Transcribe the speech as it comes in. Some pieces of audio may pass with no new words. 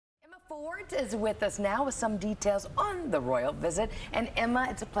Forbes is with us now with some details on the royal visit. And Emma,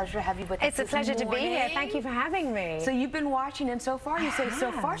 it's a pleasure to have you with us. It's a pleasure to be here. Thank you for having me. So you've been watching, and so far you say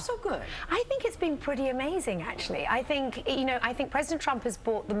so far so good. I think it's been pretty amazing, actually. I think, I think President Trump has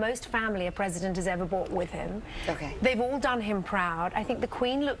brought the most family a president has ever brought with him. Okay. They've all done him proud. I think the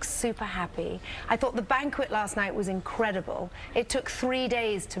Queen looks super happy. I thought the banquet last night was incredible. It took 3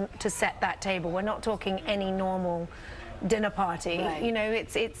 days to set that table. We're not talking any normal dinner party. Right. You know,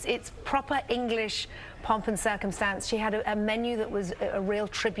 it's proper English pomp and circumstance. She had a menu that was a real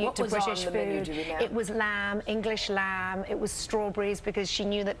tribute to British food. It was lamb, English lamb. It was strawberries because she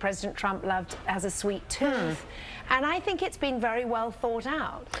knew that President Trump has a sweet tooth. And I think it's been very well thought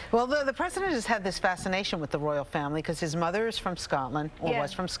out. Well, the president has had this fascination with the royal family because his mother is from Scotland, or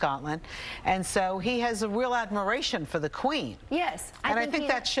was from Scotland, and so he has a real admiration for the Queen. Yes. And I think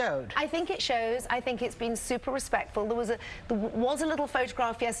that showed. I think it shows. I think it's been super respectful. There was a little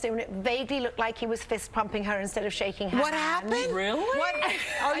photograph yesterday when it vaguely looked like he was fist pumping her instead of shaking her What hand. happened? Really? What?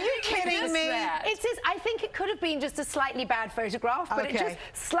 Are you kidding me? I think it could have been just a slightly bad photograph, but it just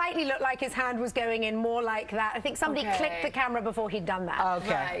slightly looked like his hand was going in more like that. I think somebody clicked the camera before he'd done that. Okay.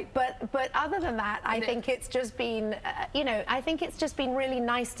 Right. But other than that, I think it's just been, I think it's just been really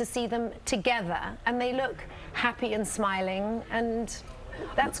nice to see them together, and they look happy and smiling, and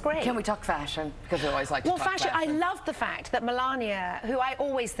that's great. Can we talk fashion? Because we always like to talk fashion. I love the fact that Melania, who I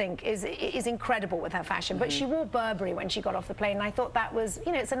always think is incredible with her fashion, but she wore Burberry when she got off the plane, and I thought that was,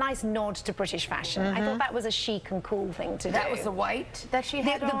 it's a nice nod to British fashion. I thought that was a chic and cool thing to do. That was the white that she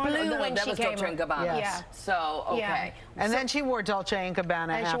had the blue when she came Dolce & Gabbana. Yes. Yeah. So, okay. Yeah. And then she wore Dolce &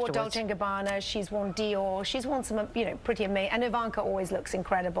 Gabbana afterwards. She wore Dolce & Gabbana, she's worn Dior, she's worn some, pretty amazing, and Ivanka always looks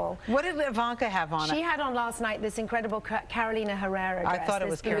incredible. What did Ivanka have on? She had on last night this incredible Carolina Herrera dress. I thought it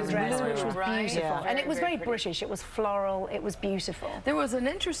was Carolina Herrera, which was right. beautiful. Yeah. And it was very pretty. British, it was floral, it was beautiful. There was an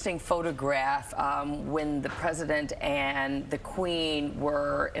interesting photograph when the president and the Queen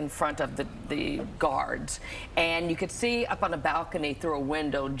were in front of the guards, and you could see up on a balcony through a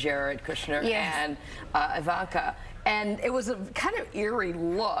window Jared Kushner and Ivanka. And it was a kind of eerie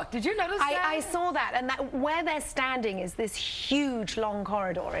look. Did you notice that? I saw that, and where they're standing is this huge, long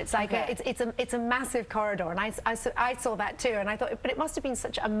corridor. It's like it's a massive corridor, and I saw that too, and I thought, but it must have been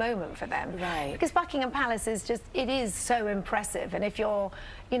such a moment for them, right? Because Buckingham Palace is it is so impressive, and if you're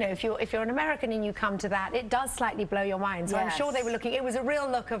an American and you come to that, it does slightly blow your mind. So I'm sure they were looking. It was a real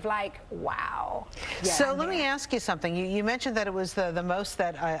look of like, wow. Yeah. So let me ask you something. You mentioned that it was the most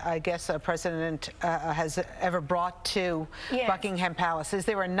that I guess a president has ever brought to Buckingham Palace. Is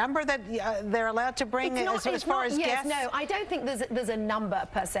there a number that they're allowed to bring as far as guests? No, I don't think there's a number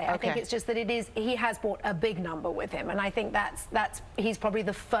per se. I think it's just that he has brought a big number with him, and I think he's probably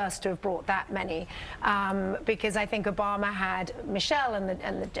the first to have brought that many, because I think Obama had Michelle and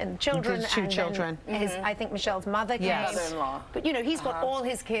the children, two children. I think Michelle's mother came. Mother-in-law. But he's got all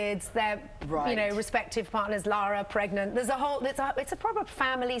his kids. They're respective partners. Lara pregnant. There's a whole. It's a proper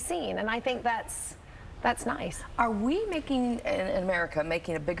family scene, and I think that's nice. Are we in America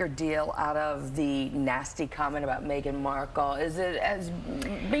making a bigger deal out of the nasty comment about Meghan Markle? Is it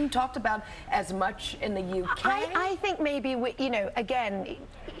being talked about as much in the UK? I think maybe again,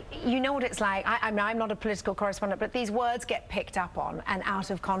 you know what it's like. I'm not a political correspondent, but these words get picked up on and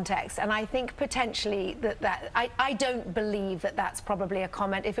out of context, and I think potentially I don't believe that that's probably a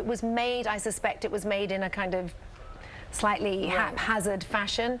comment. If it was made, I suspect it was made in a kind of slightly haphazard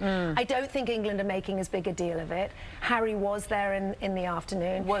fashion. I don't think England are making as big a deal of it. Harry was there in the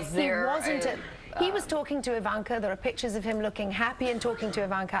afternoon. Was there? He wasn't. He was talking to Ivanka. There are pictures of him looking happy and talking to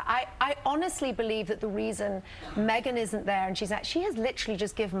Ivanka. I honestly believe that the reason Meghan isn't there, and she has literally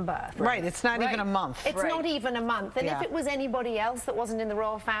just given birth. Right. It's not even a month. It's not even a month. And if it was anybody else that wasn't in the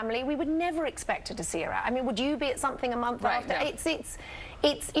royal family, we would never expect her to see her out. I mean, would you be at something a month after?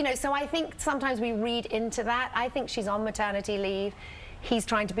 No. So I think sometimes we read into that. I think she's on maternity leave. He's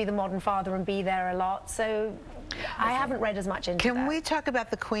trying to be the modern father and be there a lot. So I haven't read as much into that. Can we talk about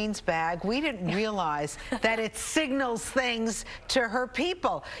the Queen's bag? We didn't realize that it signals things to her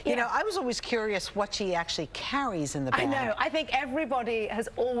people. You know, I was always curious what she actually carries in the bag. I know. I think everybody has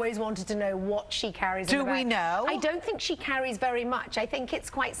always wanted to know what she carries in the bag. Do we know? I don't think she carries very much. I think it's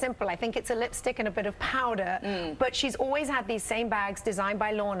quite simple. I think it's a lipstick and a bit of powder. But she's always had these same bags designed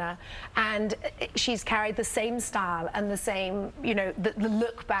by Lorna, and she's carried the same style and the same, the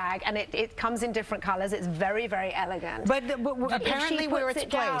look bag, and it comes in different colors. It's very, very very elegant. But apparently where it's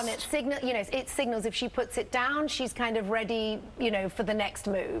placed. It signals if she puts it down, she's kind of ready, for the next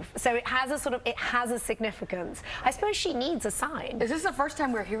move. So it has a significance. I suppose she needs a sign. Is this the first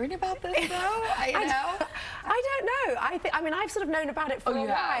time we're hearing about this, though? I don't know. I mean, I've sort of known about it for a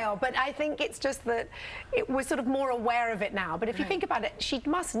while, but I think it's just that we're sort of more aware of it now. But if you think about it, she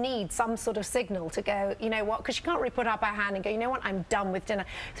must need some sort of signal to go, you know what, because she can't really put up her hand and go, you know what, I'm done with dinner.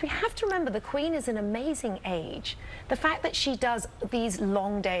 So we have to remember the Queen is an amazing age. The fact that she does these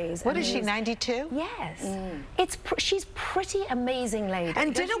long days. What is she, 92? Yes. She's pretty amazing lady.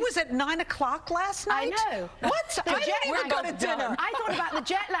 And dinner was at 9 o'clock last night? I know. What? I didn't even go to dinner. I thought about the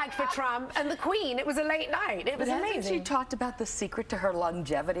jet lag for Trump and the Queen. It was a late night. It was amazing. She talked about the secret to her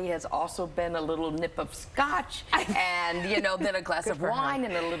longevity has also been a little nip of scotch and, then a glass of wine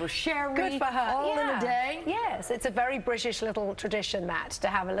and a little sherry. Good for her. All in a day. Yes, it's a very British little tradition to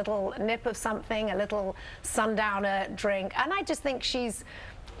have a little nip of something, a little sundowner drink. And I just think she's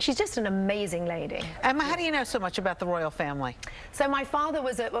just an amazing lady. Emma, how do you know so much about the royal family? So my father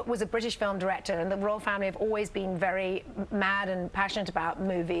was a British film director, and the royal family have always been very mad and passionate about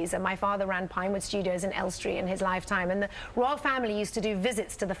movies. And my father ran Pinewood Studios in Elstree in his lifetime. And the royal family used to do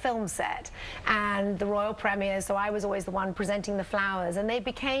visits to the film set and the royal premieres. So I was always the one presenting the flowers, and they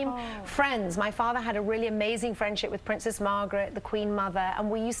became friends. My father had a really amazing friendship with Princess Margaret, the Queen Mother,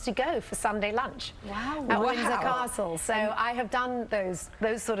 and we used to go for Sunday lunch at Windsor Castle. So I have done those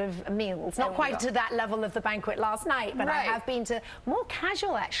sort of meals, not quite to that level of the banquet last night, but I have been to more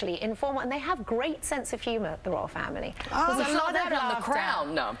casual, actually, informal, and they have great sense of humor, the royal family. There's a lot of that on The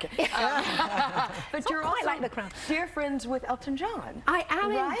Crown. No, I'm kidding. But you're also like The Crown. Dear friends with Elton John. I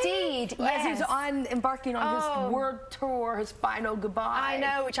am indeed, yes. As he's embarking on his world tour, his final goodbye. I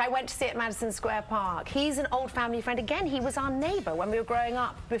know, which I went to see at Madison Square Park. He's an old family friend. Again, he was our neighbour when we were growing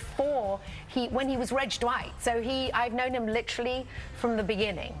up when he was Reg Dwight. So I've known him literally from the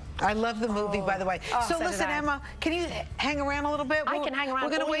beginning. I love the movie, by the way. So listen, Emma, can you hang around a little bit? I can hang around.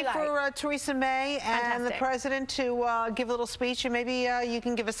 We're going to wait for Theresa May and the president to give a little speech, and maybe you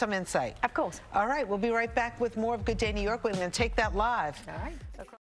can give us some insight. Of course. All right, we'll be right back with more of Good Day New York. We're going to take that live. All right.